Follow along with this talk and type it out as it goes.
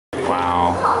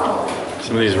Wow.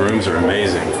 Some of these rooms are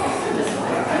amazing.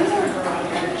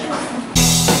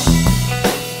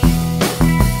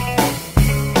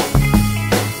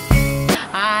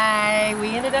 Hi,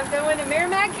 we ended up going to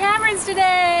Meramec Caverns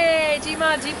today.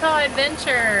 G-Paw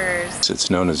Adventures. It's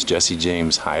known as Jesse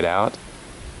James Hideout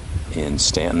in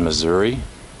Stanton, Missouri.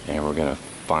 And we're gonna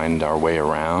find our way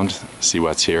around, see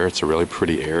what's here. It's a really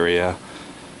pretty area.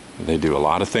 They do a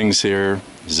lot of things here.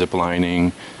 Zip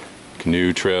lining,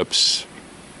 canoe trips,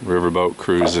 riverboat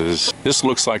cruises. This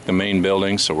looks like the main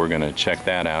building, so we're gonna check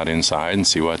that out inside and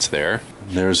see what's there.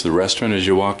 There's the restaurant as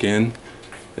you walk in.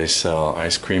 They sell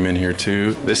ice cream in here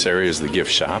too. This area is the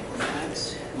gift shop.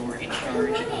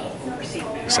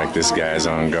 Looks like this guy's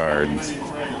on guard.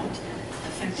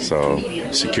 So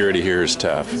security here is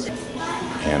tough.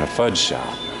 And a fudge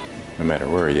shop. No matter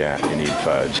where you're at, you need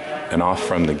fudge. And off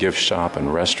from the gift shop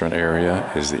and restaurant area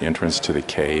is the entrance to the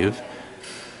cave.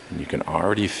 And you can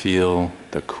already feel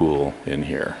the cool in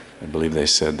here. I believe they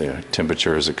said the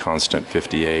temperature is a constant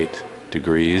 58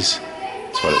 degrees.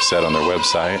 That's what it said on their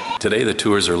website. Today the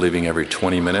tours are leaving every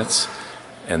 20 minutes,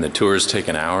 and the tours take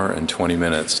an hour and 20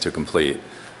 minutes to complete.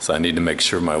 So I need to make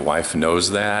sure my wife knows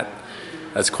that.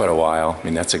 That's quite a while. I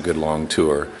mean, that's a good long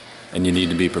tour. And you need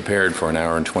to be prepared for an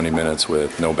hour and 20 minutes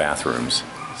with no bathrooms.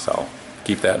 So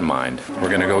keep that in mind.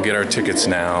 We're gonna go get our tickets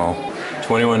now.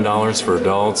 $21 for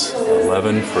adults,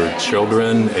 $11 for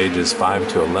children, ages 5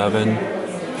 to 11.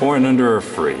 4 and under are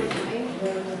free.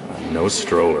 No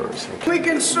strollers. We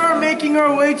can start making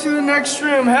our way to the next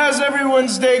room. How's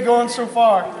everyone's day going so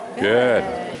far? Good.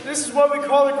 This is what we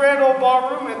call the Grand Old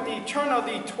Ballroom. At the turn of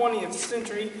the 20th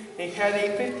century, they had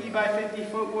a 50 by 50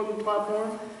 foot wooden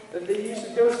platform that they used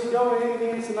to go and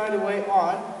dance the night away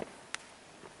on.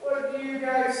 What do you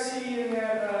guys see in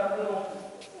that little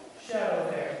shadow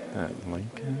there? That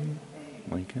Lincoln?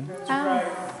 That's right.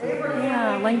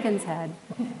 Yeah, Lincoln's head.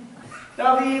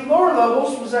 Now the lower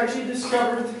levels was actually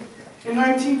discovered in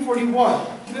 1941.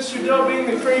 Mr. Dill, being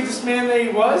the craziest man that he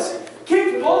was,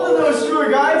 kicked both of those tour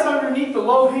guides underneath the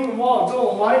low-hanging wall of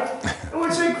Dolomite, in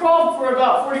which they crawled for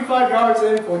about 45 yards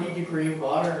in 40-degree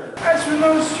water. That's when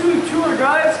those two tour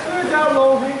guides cleared that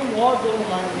low-hanging wall of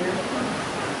Dolomite here,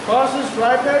 crossed this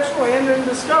dry patch of land, and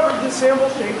discovered this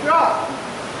sample-shaped rock.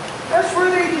 That's where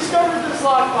they discovered this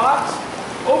lockbox,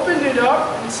 opened it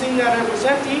up, and seeing that it was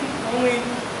empty.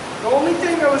 The only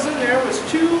thing that was in there was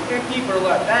 2 empty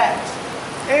burlap bags.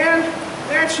 And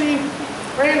they actually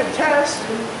ran a test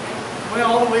and went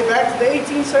all the way back to the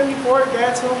 1874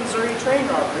 Gadshill, Missouri train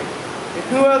robbery. And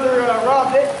who other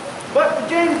robbed it but the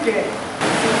James gang.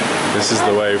 This is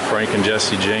the way Frank and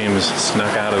Jesse James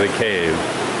snuck out of the cave.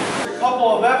 A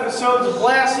couple of episodes of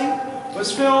Lassie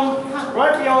was filmed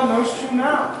right beyond those 2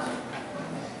 mountains.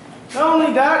 Not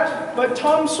only that, but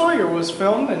Tom Sawyer was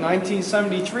filmed in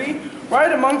 1973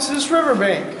 right amongst this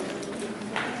riverbank.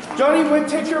 Johnny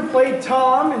Whittaker played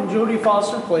Tom and Jodie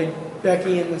Foster played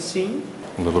Becky in the scene.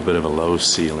 A little bit of a low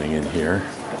ceiling in here,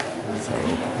 so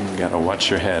you gotta watch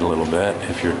your head a little bit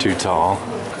if you're too tall.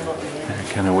 I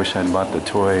kinda wish I'd bought the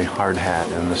toy hard hat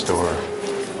in the store.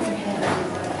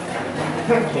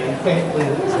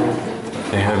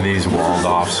 They have these walled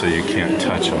off so you can't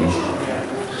touch them.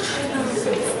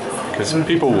 Because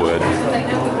people would.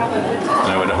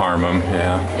 And it would harm them,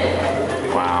 yeah.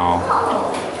 Wow.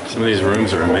 Some of these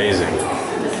rooms are amazing.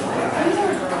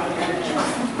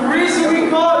 The reason we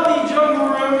call it the jungle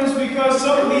room is because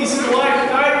some of these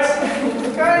stalactites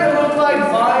kind of look like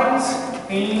vines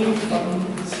hanging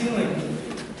from the ceiling.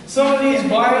 Some of these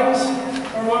vines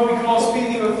are what we call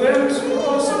speleothems,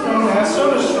 also known as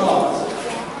soda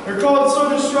straws. They're called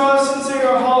soda straws since they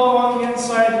are hollow on the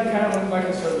inside and kind of look like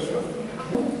a soda straw.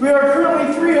 We are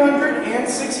currently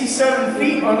 367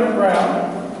 feet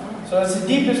underground, so that's the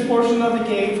deepest portion of the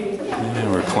cave.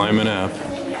 Yeah, we're climbing up.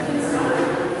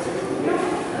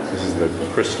 This is the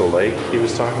crystal lake he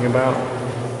was talking about.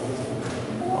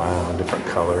 Wow, different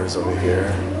colors over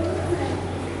here.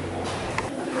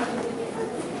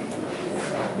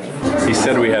 He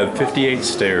said we have 58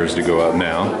 stairs to go up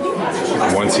now,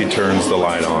 once he turns the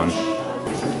light on.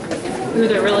 Ooh,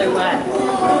 they're really wet.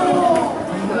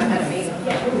 Go ahead of me.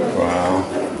 Wow.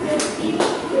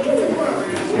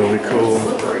 Really cool.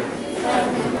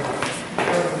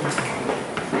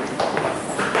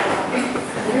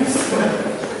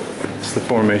 It's the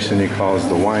formation he calls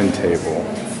the wine table.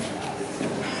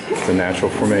 It's a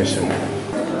natural formation.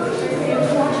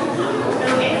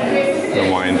 The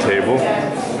wine table.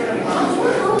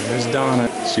 There's Donna.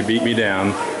 She beat me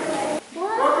down.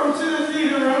 Welcome to the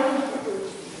theater room.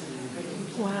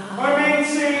 Wow. Our main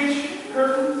stage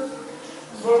curtain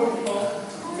is what we call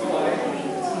the light.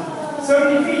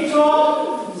 70 feet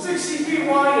tall, 60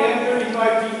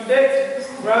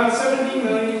 around 17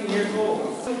 million years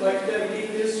old. I'd like to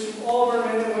dedicate this to all of our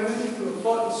men and women who have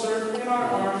fought and served in our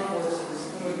armed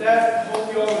forces. And with that, I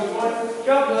hope you all enjoy.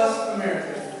 God bless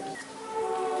America.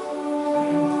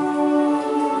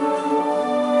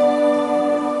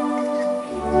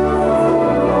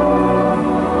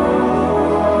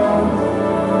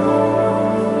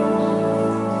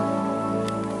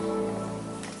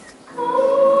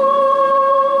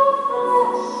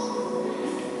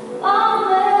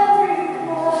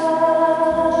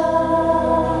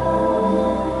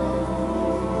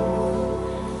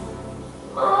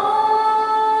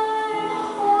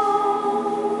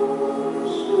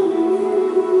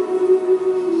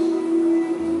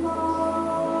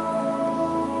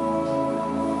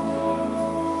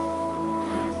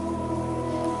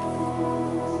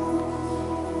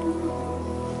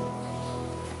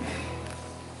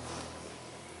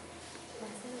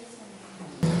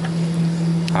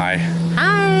 Hi.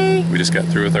 Hi! We just got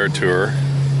through with our tour.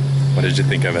 What did you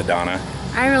think of it, Donna?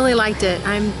 I really liked it.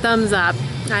 I'm thumbs up.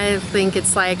 I think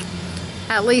it's like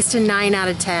at least a 9 out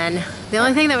of 10. The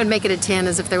only thing that would make it a 10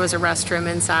 is if there was a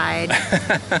restroom inside.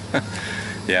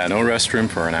 Yeah, no restroom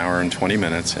for an hour and 20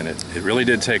 minutes, and it really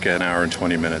did take an hour and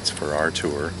 20 minutes for our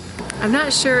tour. I'm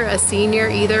not sure a senior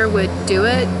either would do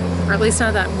it, or at least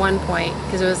not at that one point,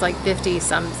 because it was like 58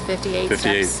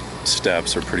 steps.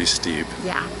 Steps are pretty steep.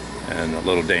 Yeah. And a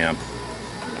little damp.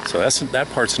 Yeah. So that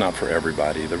part's not for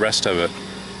everybody. The rest of it,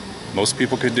 most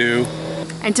people could do.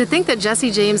 And to think that Jesse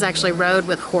James actually rode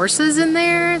with horses in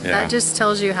there, Yeah. that just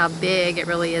tells you how big it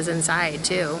really is inside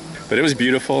too. But it was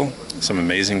beautiful, some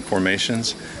amazing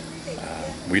formations.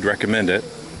 We'd recommend it.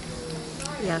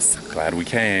 Yes. Glad we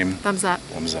came. Thumbs up.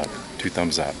 Thumbs up. 2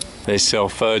 thumbs up. They sell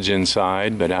fudge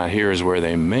inside, but out here is where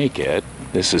they make it.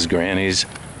 This is Granny's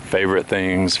favorite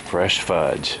things, fresh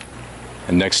fudge.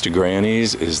 And next to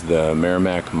Granny's is the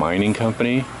Meramec Mining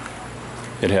Company.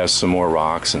 It has some more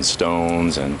rocks and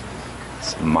stones and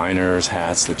some miners'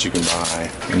 hats that you can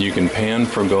buy. And you can pan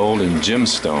for gold and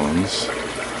gemstones.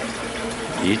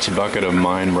 Each bucket of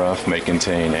mine rough may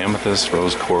contain amethyst,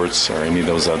 rose quartz, or any of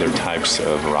those other types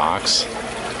of rocks.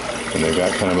 And they've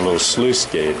got kind of a little sluice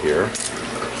gate here,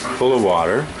 full of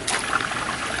water.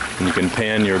 And you can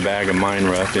pan your bag of mine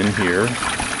rough in here.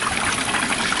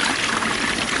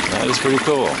 That is pretty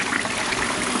cool.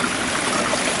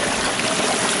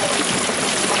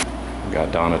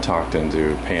 Got Donna talked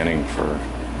into panning for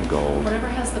gold. Whatever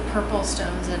has the purple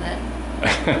stones in it.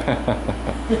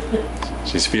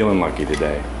 She's feeling lucky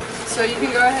today. So you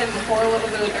can go ahead and pour a little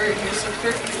bit of dirt in your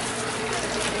sifter.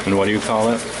 And what do you call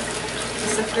it? The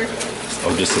sifter.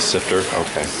 Oh, just a sifter?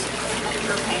 Okay.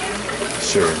 Or pan.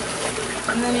 Sure.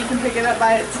 And then you can pick it up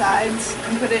by its sides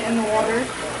and put it in the water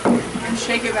and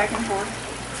shake it back and forth.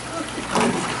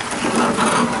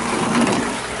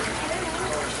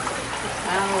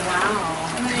 Oh,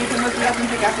 wow. And then you can lift it up and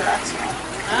pick out the rocks.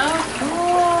 Oh,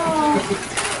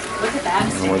 cool. Look at that.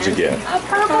 And what'd you get? A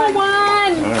purple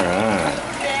one. All right.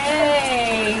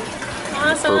 Yay.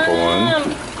 Awesome. Purple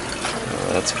one. Oh,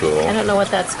 that's cool. I don't know what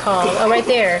that's called. Oh, right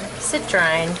there.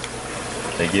 Citrine.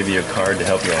 They give you a card to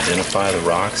help you identify the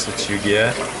rocks that you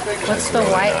get. What's the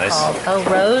really white nice. called? Oh,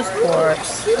 rose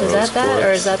quartz. Is Rose that quartz.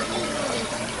 or is that?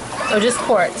 Oh, just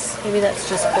quartz. Maybe that's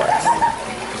just quartz.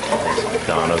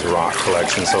 Donna's rock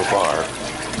collection so far.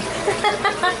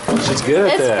 She's good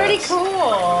at It's that. pretty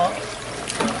cool.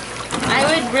 I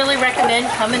would really recommend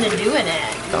coming and doing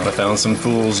it. Donna found some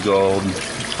fool's gold,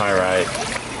 pyrite.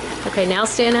 Okay, now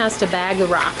Stan has to bag the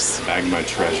rocks. Bag my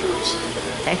treasures.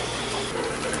 Okay.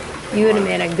 You would have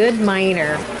made a good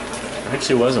miner. I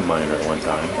actually was a miner at one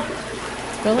time.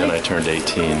 Really? Then I turned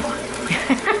 18.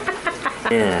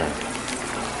 Yeah.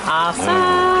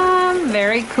 Awesome.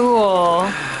 Very cool.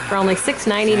 For only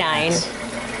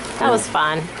 $6.99. That was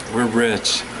fun. We're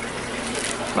rich.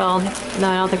 Well, no,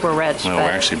 I don't think we're rich. Well, but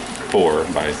we're actually poor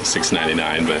by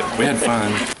 $6.99, but we had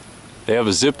fun. They have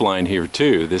a zip line here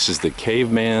too. This is the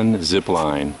Caveman zip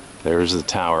line. There's the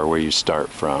tower where you start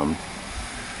from.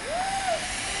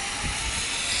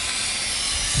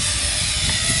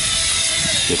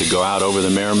 You get to go out over the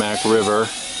Meramec River,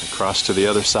 across to the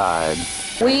other side.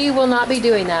 we will not be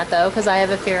doing that though, because I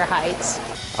have a fear of heights.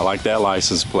 I like that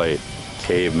license plate,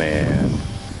 Caveman.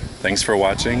 Thanks for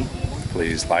watching.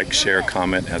 Please like, share,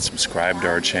 comment, and subscribe to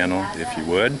our channel if you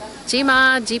would.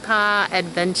 Jima Jipa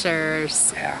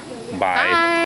Adventures. Yeah. Bye. Bye.